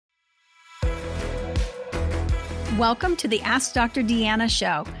Welcome to the Ask Dr. Deanna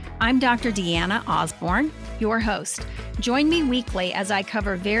show. I'm Dr. Deanna Osborne, your host. Join me weekly as I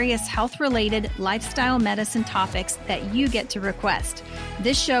cover various health-related lifestyle medicine topics that you get to request.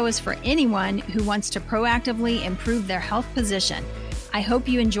 This show is for anyone who wants to proactively improve their health position. I hope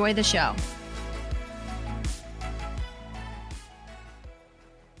you enjoy the show.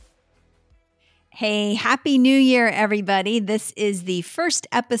 Hey, Happy New Year, everybody. This is the first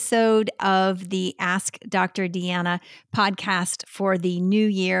episode of the Ask Dr. Deanna podcast for the new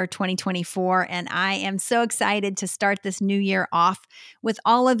year 2024. And I am so excited to start this new year off with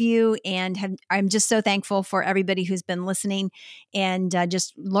all of you. And I'm just so thankful for everybody who's been listening and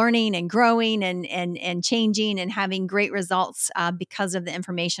just learning and growing and changing and having great results because of the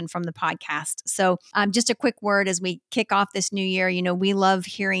information from the podcast. So just a quick word as we kick off this new year. You know, we love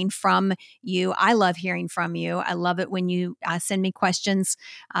hearing from you. I love hearing from you. I love it when you send me questions,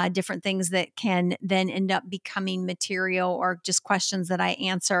 different things that can then end up becoming material or just questions that I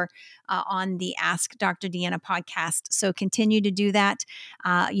answer on the Ask Dr. Deanna podcast. So continue to do that.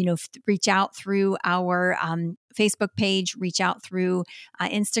 Reach out through our Facebook page, reach out through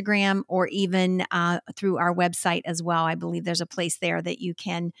Instagram, or even through our website as well. I believe there's a place there that you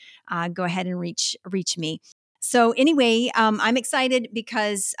can go ahead and reach me. So anyway, I'm excited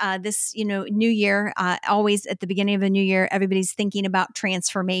because this, new year, always at the beginning of a new year, everybody's thinking about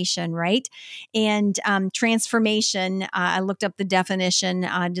transformation, right? And transformation, I looked up the definition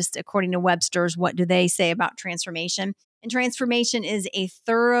just according to Webster's. What do they say about transformation? And transformation is a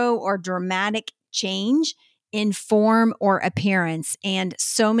thorough or dramatic change in form or appearance. And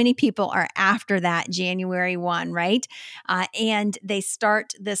so many people are after that January 1, right? And they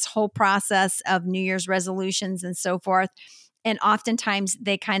start this whole process of New Year's resolutions and so forth. And oftentimes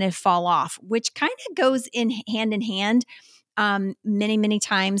they kind of fall off, which kind of goes in hand many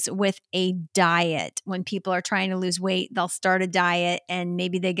times with a diet. When people are trying to lose weight, they'll start a diet and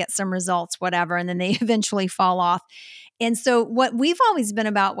maybe they get some results, whatever, and then they eventually fall off. And so what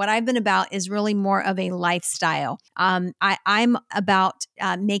I've been about is really more of a lifestyle. I'm about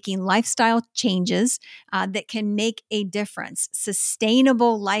making lifestyle changes that can make a difference,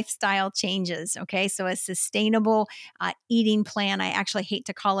 sustainable lifestyle changes. Okay. So a sustainable eating plan. I actually hate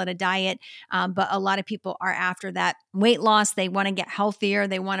to call it a diet, but a lot of people are after that weight loss. They want to get healthier.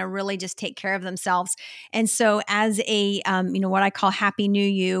 They want to really just take care of themselves. And so as a, what I call Happy New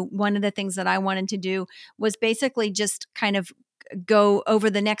You, one of the things that I wanted to do was basically just kind of go over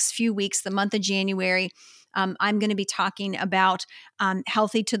the next few weeks, the month of January. I'm going to be talking about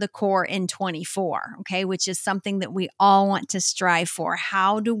healthy to the core in 24, okay, which is something that we all want to strive for.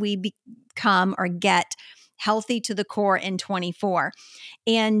 How do we become or get healthy to the core in 24?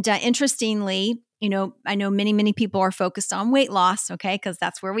 And interestingly, I know many people are focused on weight loss, okay, because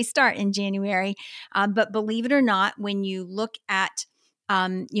that's where we start in January. But believe it or not, when you look at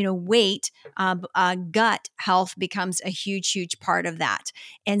weight, gut health becomes a huge part of that.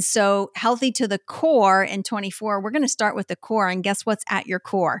 And so healthy to the core in 24, we're going to start with the core. And guess what's at your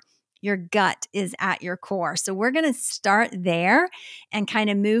core? Your gut is at your core. So we're going to start there and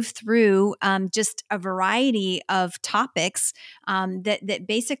kind of move through just a variety of topics that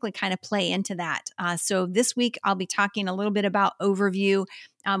basically kind of play into that. So this week, I'll be talking a little bit about overview,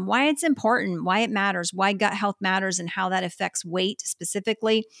 why it's important, why it matters, why gut health matters, and how that affects weight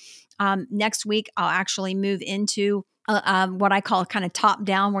specifically. Next week, I'll actually move into what I call kind of top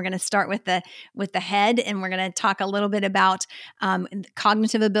down. We're going to start with the head, and we're going to talk a little bit about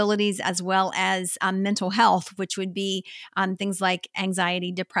cognitive abilities as well as mental health, which would be things like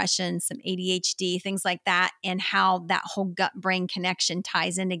anxiety, depression, some ADHD, things like that, and how that whole gut-brain connection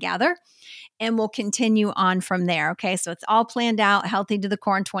ties in together. And we'll continue on from there. Okay, so it's all planned out, healthy to the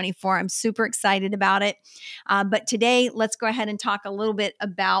core in 24. I'm super excited about it. But today, let's go ahead and talk a little bit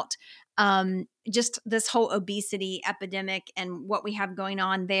about just this whole obesity epidemic and what we have going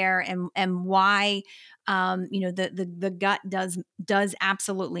on there, and why the gut does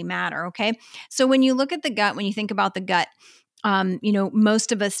absolutely matter. Okay, so when you look at the gut, when you think about the gut,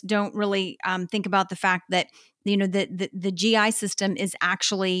 most of us don't really think about the fact that the GI system is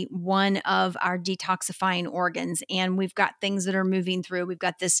actually one of our detoxifying organs, and we've got things that are moving through. We've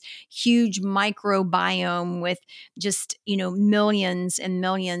got this huge microbiome with just millions and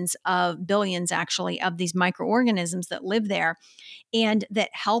millions of billions actually of these microorganisms that live there, and that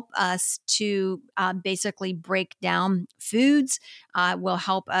help us to basically break down foods, will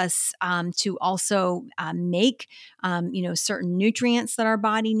help us to also make certain nutrients that our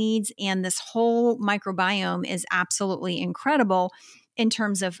body needs. And this whole microbiome is absolutely incredible in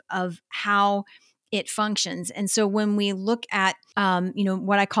terms of how it functions. And so when we look at,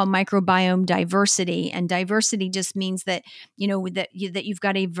 what I call microbiome diversity, and diversity just means that, that you've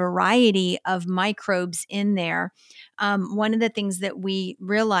got a variety of microbes in there. One of the things that we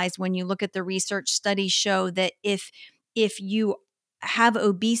realize when you look at the research, studies show that if you have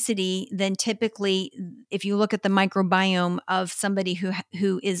obesity, then typically, if you look at the microbiome of somebody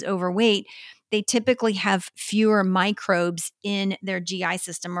who is overweight, they typically have fewer microbes in their GI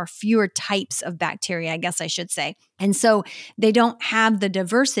system, or fewer types of bacteria, I guess I should say. And so they don't have the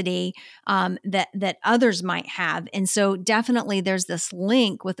diversity that others might have. And so definitely there's this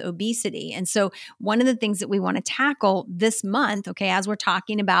link with obesity. And so one of the things that we want to tackle this month, okay, as we're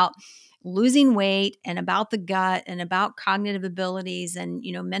talking about losing weight and about the gut and about cognitive abilities and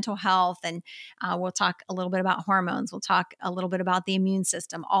mental health, and we'll talk a little bit about hormones, we'll talk a little bit about the immune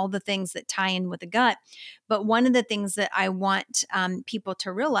system, all the things that tie in with the gut. But one of the things that I want people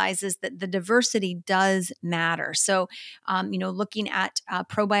to realize is that the diversity does matter. So looking at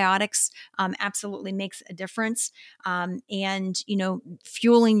probiotics absolutely makes a difference. And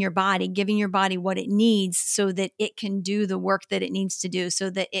fueling your body, giving your body what it needs so that it can do the work that it needs to do,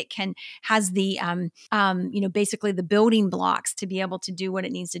 so that it has the basically the building blocks to be able to do what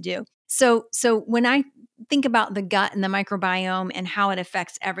it needs to do. So when I think about the gut and the microbiome and how it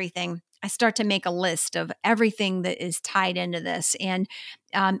affects everything, I start to make a list of everything that is tied into this. And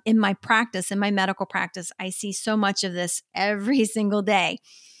in my practice, in my medical practice, I see so much of this every single day.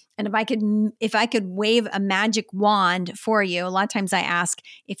 And if I could wave a magic wand for you, a lot of times I ask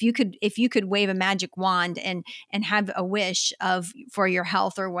if you could wave a magic wand and have a wish for your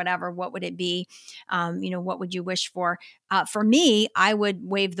health or whatever, what would it be? What would you wish for? For me, I would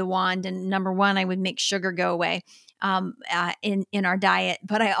wave the wand, and number one, I would make sugar go away in our diet.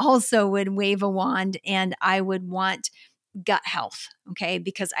 But I also would wave a wand, and I would want gut health. Okay.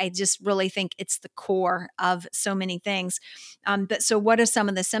 Because I just really think it's the core of so many things. But so what are some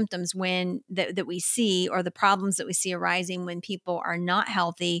of the symptoms that we see, or the problems that we see arising when people are not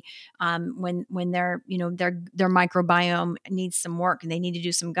healthy, when their microbiome needs some work and they need to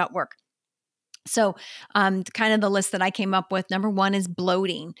do some gut work? So, kind of the list that I came up with, number one is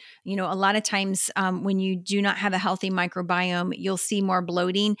bloating. A lot of times when you do not have a healthy microbiome, you'll see more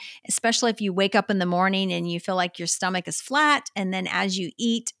bloating, especially if you wake up in the morning and you feel like your stomach is flat. And then as you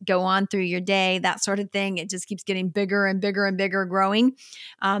eat, go on through your day, that sort of thing, it just keeps getting bigger and bigger and bigger, growing.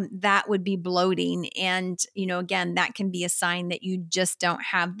 That would be bloating. And, again, that can be a sign that you just don't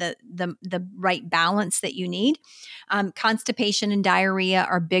have the right balance that you need. Constipation and diarrhea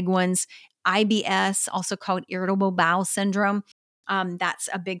are big ones. IBS, also called irritable bowel syndrome. That's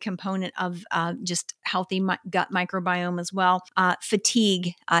a big component of just healthy gut microbiome as well.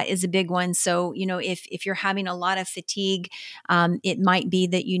 Fatigue is a big one. So, if you're having a lot of fatigue, it might be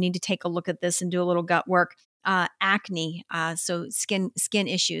that you need to take a look at this and do a little gut work. Acne, so skin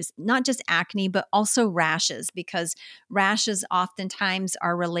issues, not just acne, but also rashes, because rashes oftentimes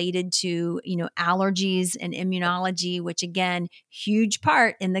are related to, allergies and immunology, which again, huge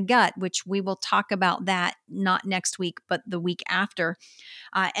part in the gut, which we will talk about that not next week, but the week after.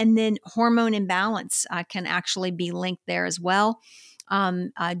 And then hormone imbalance can actually be linked there as well.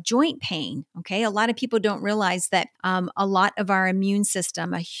 Joint pain. Okay. A lot of people don't realize that a lot of our immune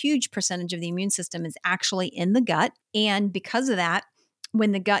system, a huge percentage of the immune system, is actually in the gut. And because of that,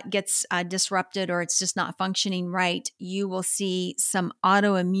 when the gut gets disrupted or it's just not functioning right, you will see some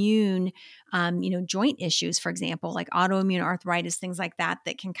autoimmune, joint issues, for example, like autoimmune arthritis, things like that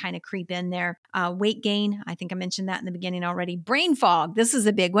can kind of creep in there. Weight gain. I think I mentioned that in the beginning already. Brain fog. This is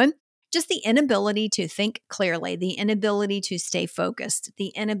a big one. Just the inability to think clearly, the inability to stay focused, the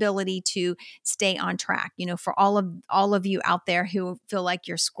inability to stay on track. For all of you out there who feel like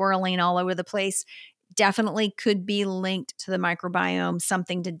you're squirreling all over the place, definitely could be linked to the microbiome,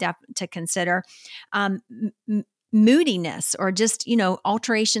 something to consider. Moodiness, or just,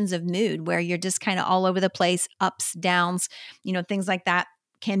 alterations of mood where you're just kind of all over the place, ups, downs, things like that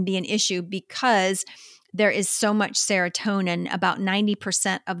can be an issue, because there is so much serotonin. About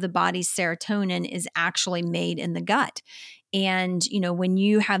 90% of the body's serotonin is actually made in the gut. And, when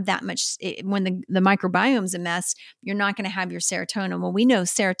you have that much, when the microbiome's a mess, you're not going to have your serotonin. Well, we know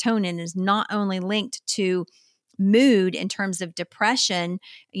serotonin is not only linked to mood in terms of depression,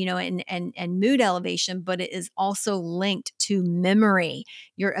 and mood elevation, but it is also linked to memory,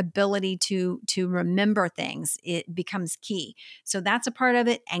 your ability to remember things. It becomes key. So that's a part of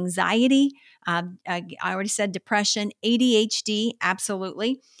it. Anxiety, I already said depression, ADHD,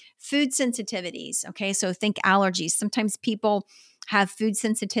 absolutely. Food sensitivities. Okay. So think allergies. Sometimes people have food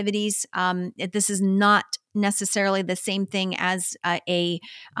sensitivities. This is not necessarily the same thing as a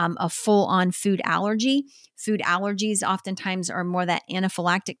full-on food allergy. Food allergies oftentimes are more that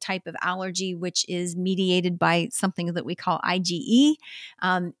anaphylactic type of allergy, which is mediated by something that we call IgE.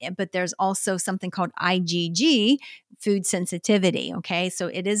 But there's also something called IgG, food sensitivity. Okay, so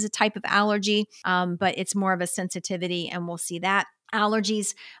it is a type of allergy, but it's more of a sensitivity, and we'll see that.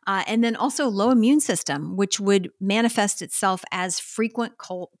 Allergies, and then also low immune system, which would manifest itself as frequent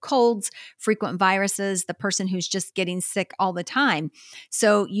colds, frequent viruses, the person who's just getting sick all the time.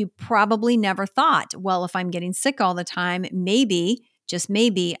 So you probably never thought, well, if I'm getting sick all the time, maybe, just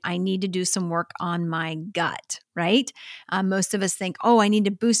maybe, I need to do some work on my gut, right? Most of us think, oh, I need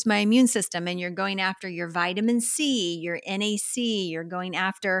to boost my immune system. And you're going after your vitamin C, your NAC, you're going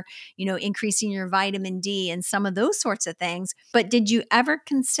after, increasing your vitamin D and some of those sorts of things. But did you ever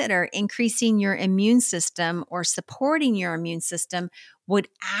consider increasing your immune system or supporting your immune system would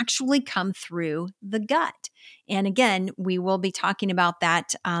actually come through the gut? And again, we will be talking about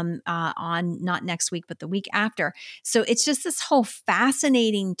that on not next week, but the week after. So it's just this whole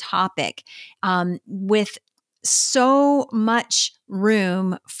fascinating topic with so much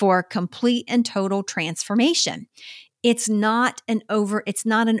room for complete and total transformation. It's not an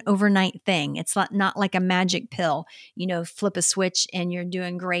overnight thing. It's not like a magic pill, flip a switch and you're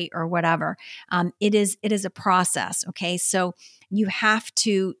doing great or whatever. It is a process. Okay. So you have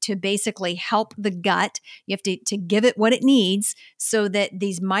to basically help the gut. You have to give it what it needs so that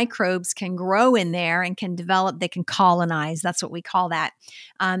these microbes can grow in there and can develop, they can colonize. That's what we call that.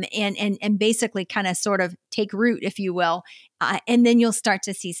 And basically kind of sort of take root, if you will. And then you'll start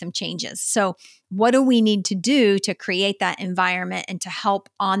to see some changes. So what do we need to do to create that environment and to help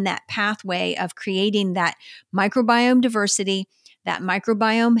on that pathway of creating that microbiome diversity, that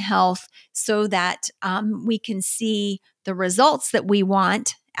microbiome health, so that we can see the results that we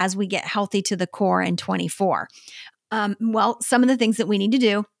want as we get healthy to the core in 24? Well, some of the things that we need to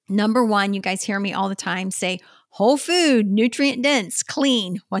do. Number one, you guys hear me all the time say, whole food, nutrient dense,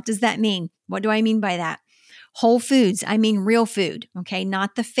 clean. What does that mean? What do I mean by that? Whole foods, I mean real food, okay?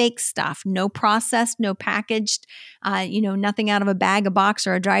 Not the fake stuff, no processed, no packaged, nothing out of a bag, a box,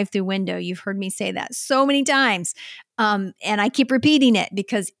 or a drive-through window. You've heard me say that so many times. And I keep repeating it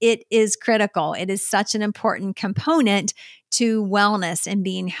because it is critical. It is such an important component to wellness and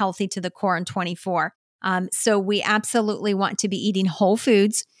being healthy to the core in 24. So we absolutely want to be eating whole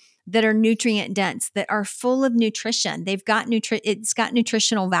foods that are nutrient dense, that are full of nutrition. It's got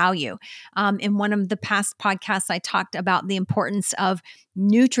nutritional value. In one of the past podcasts, I talked about the importance of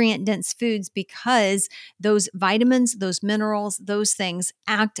nutrient dense foods because those vitamins, those minerals, those things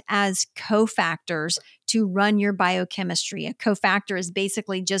act as cofactors to run your biochemistry. A cofactor is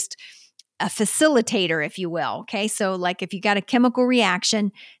basically just a facilitator, if you will. Okay. So like if you got a chemical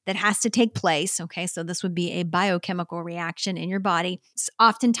reaction that has to take place, okay, so this would be a biochemical reaction in your body. So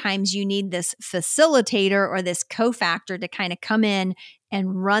oftentimes you need this facilitator or this cofactor to kind of come in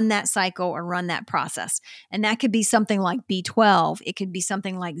and run that cycle or run that process. And that could be something like B12. It could be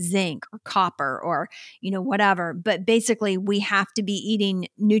something like zinc or copper or, whatever. But basically we have to be eating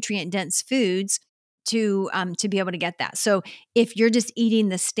nutrient dense foods to be able to get that. So if you're just eating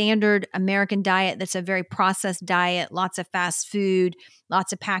the standard American diet, that's a very processed diet, lots of fast food,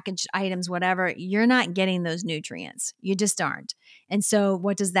 lots of packaged items, whatever, you're not getting those nutrients. You just aren't. And so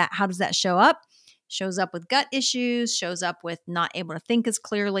how does that show up? Shows up with gut issues, shows up with not able to think as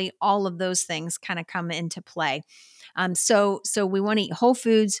clearly. All of those things kind of come into play. So we want to eat whole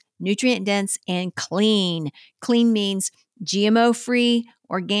foods, nutrient dense, and clean. Clean means GMO free,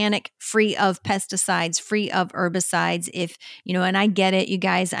 organic, free of pesticides, free of herbicides. And I get it, you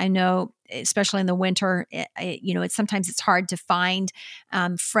guys, I know, especially in the winter, it's sometimes it's hard to find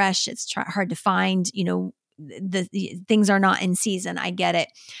fresh. It's hard to find, the things are not in season. I get it.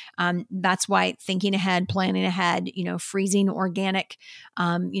 That's why thinking ahead, planning ahead, freezing organic,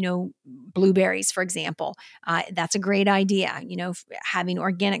 blueberries, for example, that's a great idea. Having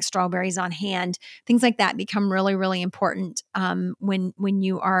organic strawberries on hand, things like that become really, really important when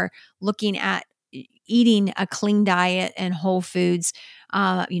you are looking at eating a clean diet and whole foods,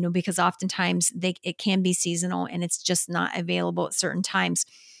 because oftentimes it can be seasonal and it's just not available at certain times.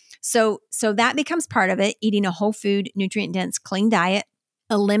 So that becomes part of it, eating a whole food, nutrient dense, clean diet,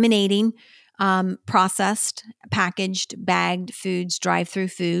 eliminating processed, packaged, bagged foods, drive-through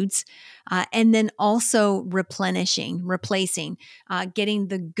foods, and then also replacing, getting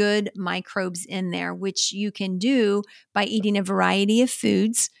the good microbes in there, which you can do by eating a variety of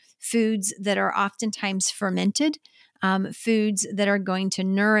foods that are oftentimes fermented. foods that are going to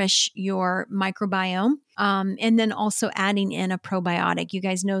nourish your microbiome. And then also adding in a probiotic. You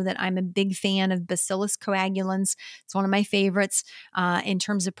guys know that I'm a big fan of Bacillus coagulans. It's one of my favorites in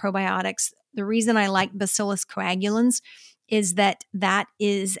terms of probiotics. The reason I like Bacillus coagulans is that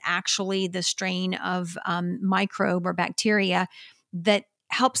is actually the strain of microbe or bacteria that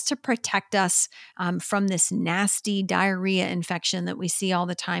helps to protect us from this nasty diarrhea infection that we see all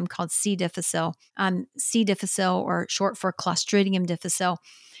the time called C. difficile. C. difficile, or short for Clostridium difficile,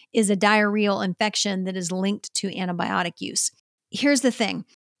 is a diarrheal infection that is linked to antibiotic use. Here's the thing.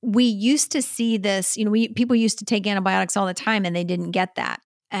 We used to see this, people used to take antibiotics all the time and they didn't get that.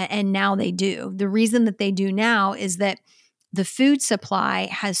 And now they do. The reason that they do now is that the food supply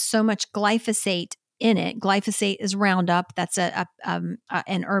has so much glyphosate in it. Glyphosate is Roundup. That's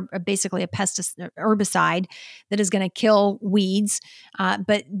basically a herbicide that is going to kill weeds.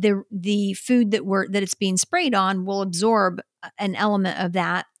 But the food that it's being sprayed on will absorb an element of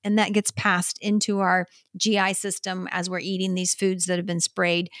that, and that gets passed into our GI system as we're eating these foods that have been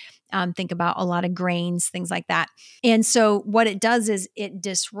sprayed. Think about a lot of grains, things like that. And so what it does is it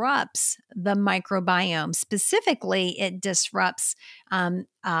disrupts the microbiome. Specifically, it disrupts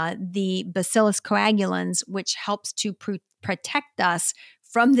the Bacillus coagulans, which helps to protect us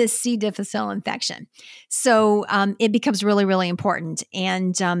from this C. difficile infection. So it becomes really, really important.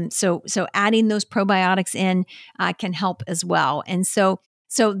 And so adding those probiotics in can help as well. And so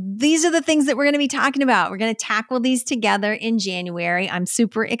these are the things that we're going to be talking about. We're going to tackle these together in January. I'm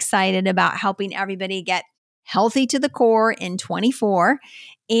super excited about helping everybody get healthy to the core in 24,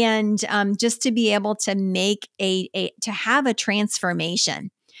 and just to be able to make to have a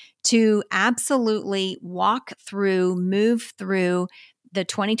transformation, to absolutely move through the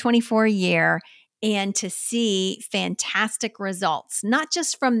 2024 year and to see fantastic results, not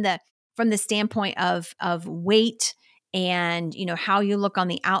just from the standpoint of weight and how you look on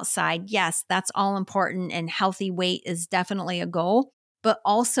the outside. Yes, that's all important, and healthy weight is definitely a goal, but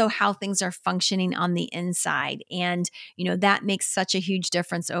also how things are functioning on the inside. And, that makes such a huge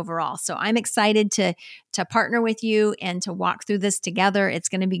difference overall. So I'm excited to partner with you and to walk through this together. It's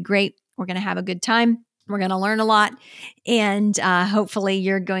going to be great. We're going to have a good time. We're going to learn a lot, and hopefully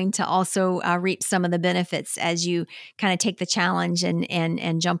you're going to also reap some of the benefits as you kind of take the challenge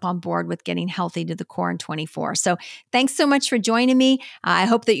and jump on board with getting healthy to the core in 24. So thanks so much for joining me. I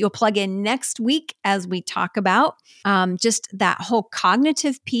hope that you'll plug in next week as we talk about just that whole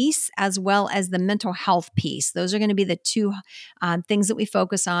cognitive piece as well as the mental health piece. Those are going to be the two things that we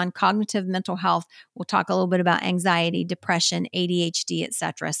focus on: cognitive, mental health. We'll talk a little bit about anxiety, depression, ADHD,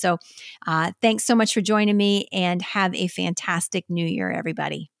 etc. So thanks so much for joining me, and have a fantastic new year,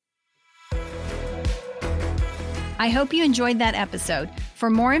 everybody. I hope you enjoyed that episode.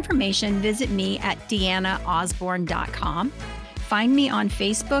 For more information, visit me at deannaosborne.com. Find me on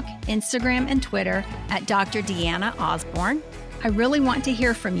Facebook, Instagram, and Twitter at Dr. Deanna Osborne. I really want to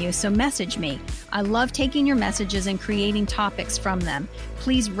hear from you, so message me. I love taking your messages and creating topics from them.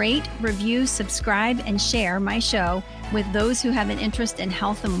 Please rate, review, subscribe, and share my show with those who have an interest in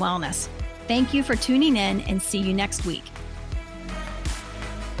health and wellness. Thank you for tuning in, and see you next week.